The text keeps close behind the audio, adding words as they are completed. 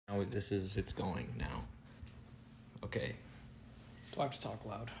it's going now. Okay. Do I have to talk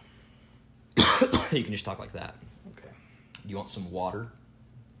loud? You can just talk like that. Okay. Do you want some water?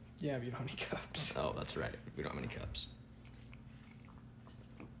 Yeah, but you don't have any cups. Oh, that's right. We don't have any cups.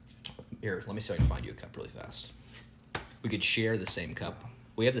 Here, let me see if I can find you a cup really fast. We could share the same cup.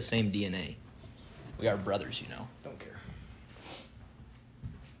 We have the same DNA. We are brothers, you know. Don't care.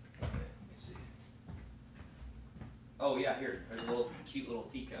 Okay, let me see. Oh, yeah, here. There's a cute little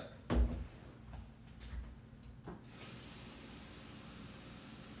teacup.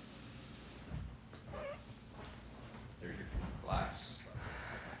 There's your glass.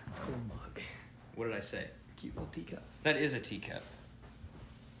 It's a little mug. What did I say? Cute little teacup. That is a teacup.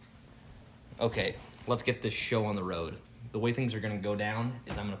 Okay, let's get this show on the road. The way things are going to go down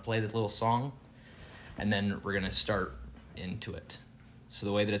is I'm going to play this little song, and then we're going to start into it. So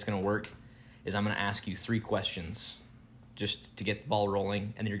the way that it's going to work is I'm going to ask you 3 questions just to get the ball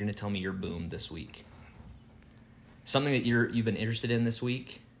rolling, and then you're going to tell me your boom this week. Something that you've been interested in this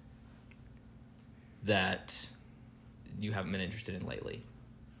week that you haven't been interested in lately,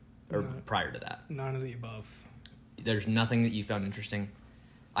 or prior to that. None of the above. There's nothing that you found interesting.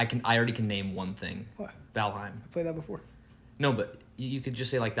 I already can name one thing. What? Valheim. I played that before. No, but you could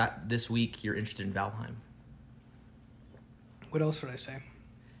just say like that. This week you're interested in Valheim. What else would I say?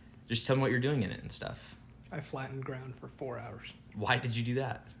 Just tell me what you're doing in it and stuff. I flattened ground for 4 hours. Why did you do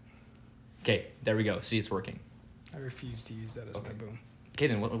that? Okay, there we go. See, it's working. I refuse to use that as my boom. Okay,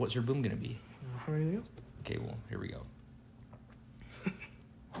 then what's your boom gonna be? How anything else? Okay, well, here we go.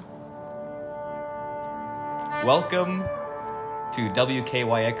 Welcome to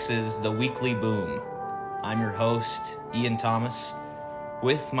WKYX's The Weekly Boom. I'm your host, Ian Thomas,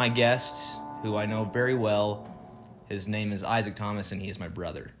 with my guest, who I know very well. His name is Isaac Thomas, and he is my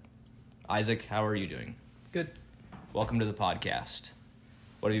brother. Isaac, how are you doing? Good. Welcome to the podcast.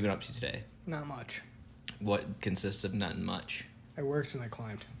 What have you been up to today? Not much. What consists of nothing much? I worked and I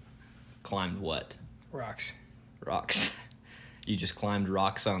climbed. Climbed what? Rocks. Rocks. You just climbed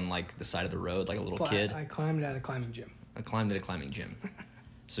rocks on, like, the side of the road like a little kid? I climbed at a climbing gym. I climbed at a climbing gym.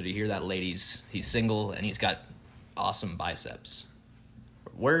 So do you hear that, ladies? He's single, and he's got awesome biceps.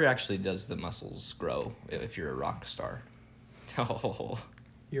 Where actually does the muscles grow if you're a rock star? Oh.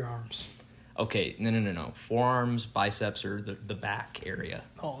 Your arms. Okay, no. Forearms, biceps, or the back area.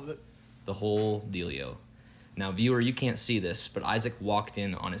 All of it. The whole dealio. Now, viewer, you can't see this, but Isaac walked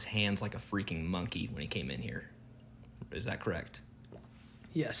in on his hands like a freaking monkey when he came in here. Is that correct?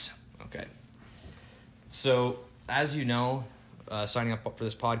 Yes. Okay. So, as you know, signing up for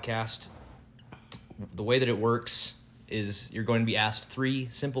this podcast, the way that it works is you're going to be asked 3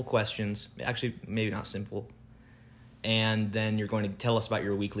 simple questions. Actually, maybe not simple. And then you're going to tell us about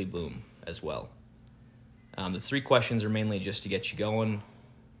your weekly boom as well. The 3 questions are mainly just to get you going.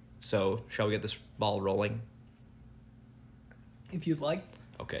 So, shall we get this ball rolling? If you'd like.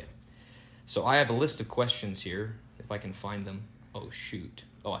 Okay. So, I have a list of questions here, if I can find them. Oh, shoot.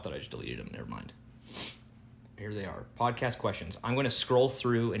 Oh, I thought I just deleted them. Never mind. Here they are. Podcast questions. I'm going to scroll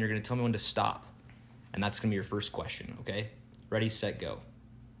through, and you're going to tell me when to stop. And that's going to be your first question, okay? Ready, set, go.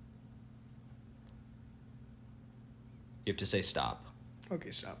 You have to say stop.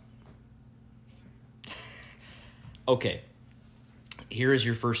 Okay, stop. Okay. Here is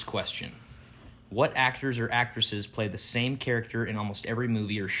your first question. What actors or actresses play the same character in almost every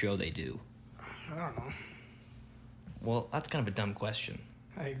movie or show they do? I don't know. Well, that's kind of a dumb question.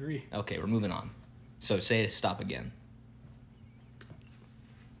 I agree. Okay, we're moving on. So say stop again.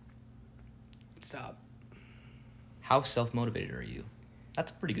 Stop. How self-motivated are you?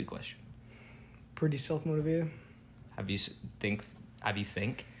 That's a pretty good question. Pretty self-motivated. Do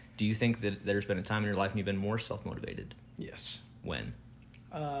you think that there's been a time in your life when you've been more self-motivated? Yes. When?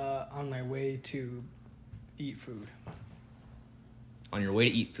 On my way to eat food. On your way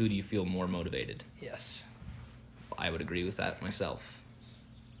to eat food, you feel more motivated? Yes. I would agree with that myself.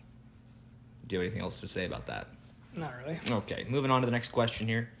 Do you have anything else to say about that? Not really. Okay, moving on to the next question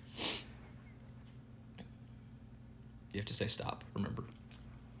here. You have to say stop, remember.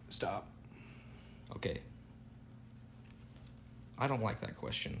 Stop. Okay. I don't like that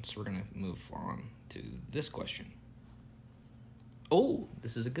question, so we're going to move on to this question. Oh,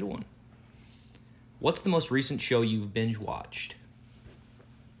 this is a good one. What's the most recent show you've binge-watched?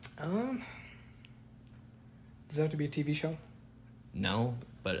 Does it have to be a TV show? No,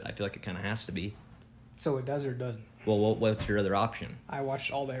 but I feel like it kind of has to be. So it does or doesn't? Well, what's your other option? I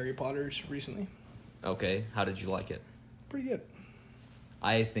watched all the Harry Potters recently. Okay, how did you like it? Pretty good.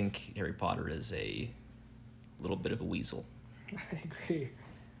 I think Harry Potter is a little bit of a weasel. I agree.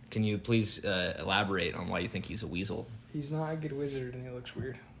 Can you please elaborate on why you think he's a weasel? He's not a good wizard and he looks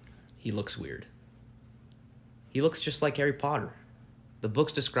weird. He looks weird. He looks just like Harry Potter. The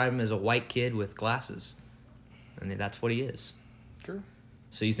books describe him as a white kid with glasses. And that's what he is. True.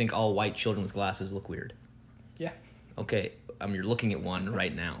 So you think all white children with glasses look weird? Yeah. Okay, you're looking at one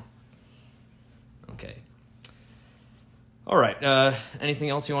right now. Okay. All right, anything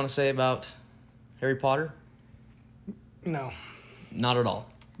else you want to say about Harry Potter? No. Not at all.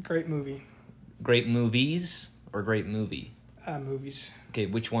 Great movie. Great movies or great movie? Movies. Okay,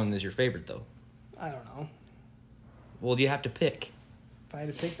 which one is your favorite, though? I don't know. Well, you have to pick. If I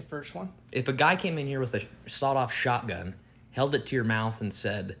had to pick the first one? If a guy came in here with a sawed-off shotgun, held it to your mouth and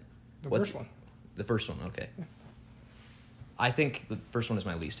said... The first one. The first one, okay. Yeah. I think the first one is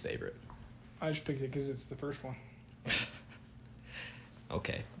my least favorite. I just picked it because it's the first one.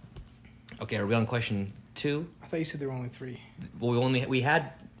 Okay. Okay, are we on question 2? I thought you said there were only 3. Well, we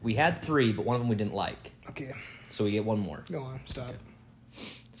had 3, but one of them we didn't like. Okay. So we get one more. Go on. Stop. Okay.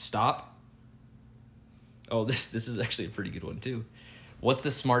 Stop? Oh, this is actually a pretty good one, too. What's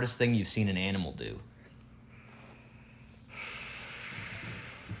the smartest thing you've seen an animal do?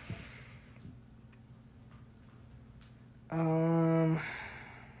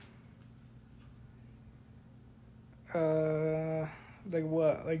 Like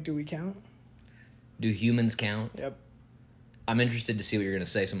what? Like, do we count? Do humans count? Yep. I'm interested to see what you're going to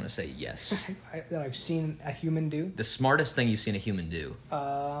say, so I'm going to say yes. That I've seen a human do? The smartest thing you've seen a human do? Do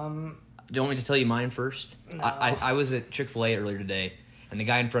you want me to tell you mine first? No. I was at Chick-fil-A earlier today, and the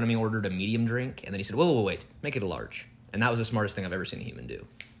guy in front of me ordered a medium drink, and then he said, wait, make it a large. And that was the smartest thing I've ever seen a human do.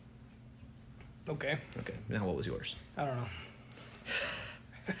 Okay. Okay, now what was yours? I don't know.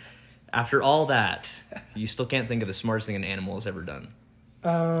 After all that, you still can't think of the smartest thing an animal has ever done.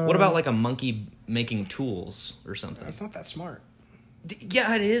 What about like a monkey making tools or something? It's not that smart.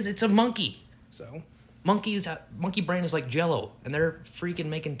 Yeah, it is. It's a monkey. So? Monkey brain is like Jell-O, and they're freaking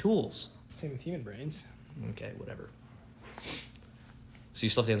making tools. Same with human brains. Okay, whatever. So you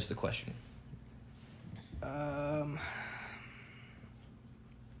still have to answer the question.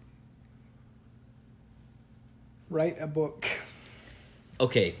 Write a book.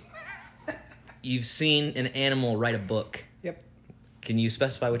 Okay. You've seen an animal write a book. Yep. Can you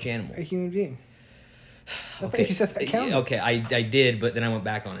specify which animal? A human being. Okay. You said that counted. Okay, I did, but then I went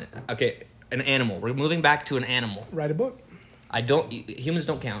back on it. Okay, an animal. We're moving back to an animal. Write a book. Humans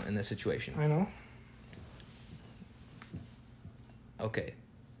don't count in this situation. I know. Okay.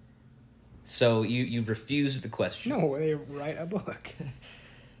 So you've refused the question. No, they write a book.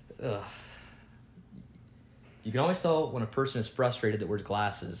 Ugh. You can always tell when a person is frustrated that wears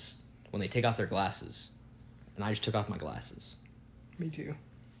glasses when they take off their glasses. And I just took off my glasses. Me too.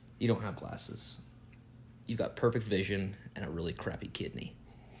 You don't have glasses. You've got perfect vision and a really crappy kidney.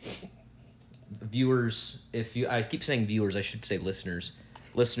 Viewers, I keep saying viewers, I should say listeners.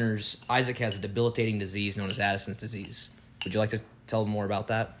 Listeners, Isaac has a debilitating disease known as Addison's disease. Would you like to tell them more about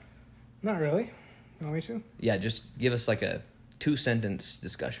that? Not really. You want me to? Yeah, just give us like a 2-sentence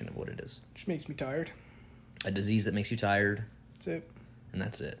discussion of what it is. Just makes me tired. A disease that makes you tired. That's it. And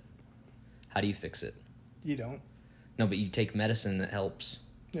that's it. How do you fix it? You don't. No, but you take medicine that helps.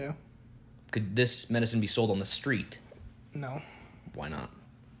 Yeah. Could this medicine be sold on the street? No. Why not?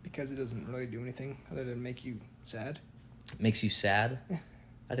 Because it doesn't really do anything other than make you sad. It makes you sad? Yeah.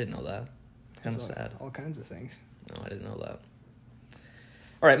 I didn't know that. Kind of sad. All kinds of things. No, I didn't know that.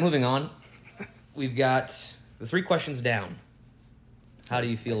 All right, moving on. We've got the 3 questions down. How do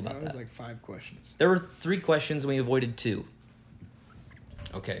you feel about that? That was like 5 questions. There were 3 questions and we avoided 2.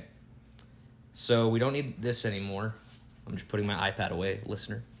 Okay. So we don't need this anymore. I'm just putting my iPad away,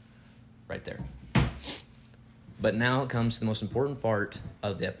 listener. Right there. But now it comes to the most important part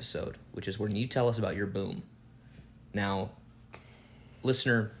of the episode, which is when you tell us about your boom. Now,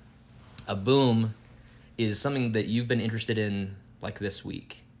 listener, a boom is something that you've been interested in like this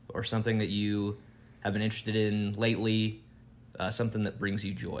week, or something that you have been interested in lately, something that brings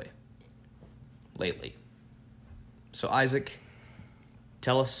you joy lately. So Isaac,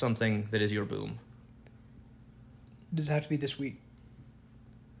 tell us something that is your boom. Does it have to be this week?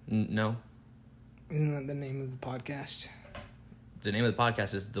 No. Isn't that the name of the podcast? The name of the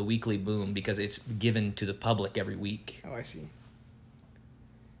podcast is The Weekly Boom because it's given to the public every week. Oh, I see.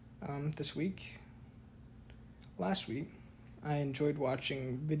 This week, last week, I enjoyed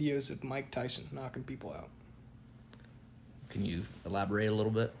watching videos of Mike Tyson knocking people out. Can you elaborate a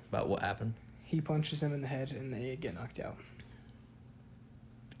little bit about what happened? He punches them in the head and they get knocked out.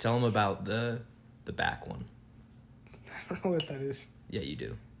 Tell them about the back one. I don't know what that is. Yeah, you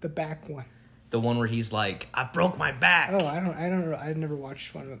do. The back one. The one where he's like, I broke my back. Oh, I don't know. I've never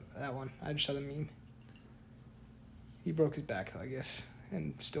watched that one. I just saw the meme. He broke his back, though, I guess.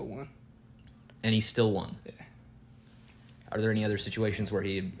 and still won. And he still won? Yeah. Are there any other situations where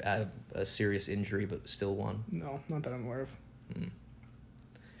he had a serious injury but still won? No, not that I'm aware of.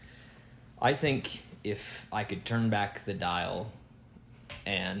 I think if I could turn back the dial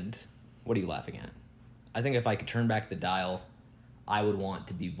and... What are you laughing at? I think if I could turn back the dial, I would want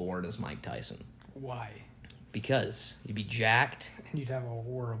to be born as Mike Tyson. Why? Because you'd be jacked. And you'd have a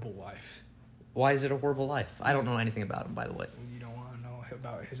horrible life. Why is it a horrible life? I don't know anything about him, by the way. You don't want to know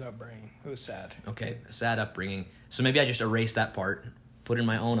about his upbringing. It was sad. Okay, a sad upbringing. So maybe I just erase that part, put in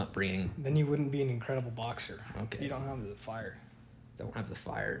my own upbringing. Then you wouldn't be an incredible boxer. Okay. You don't have the fire. Don't have the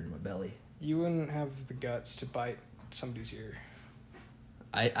fire in my belly. You wouldn't have the guts to bite somebody's ear.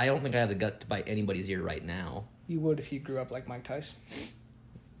 I don't think I have the gut to bite anybody's ear right now. You would if you grew up like Mike Tyson.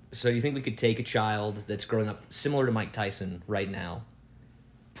 So you think we could take a child that's growing up similar to Mike Tyson right now,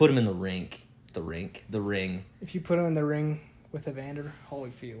 put him in the ring, If you put him in the ring with Evander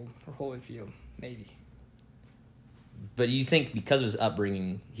Holyfield, maybe. but you think because of his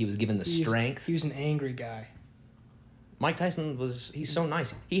upbringing, he was given the strength? He was an angry guy. Mike Tyson he's so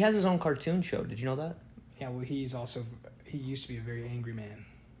nice. He has his own cartoon show. Did you know that? Yeah, well, he used to be a very angry man.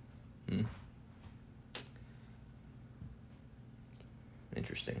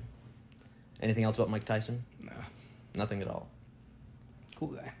 Interesting. Anything else about Mike Tyson? No. Nothing at all. Cool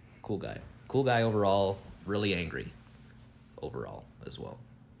guy. Cool guy. Cool guy overall. Really angry overall as well.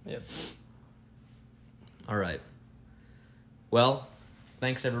 Yep. All right. Well,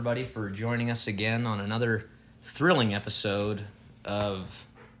 thanks everybody for joining us again on another thrilling episode of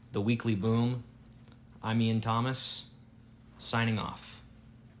The Weekly Boom. I'm Ian Thomas, signing off.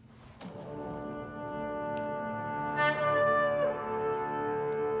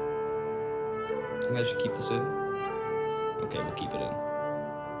 I think I should keep this in? Okay, we'll keep it in.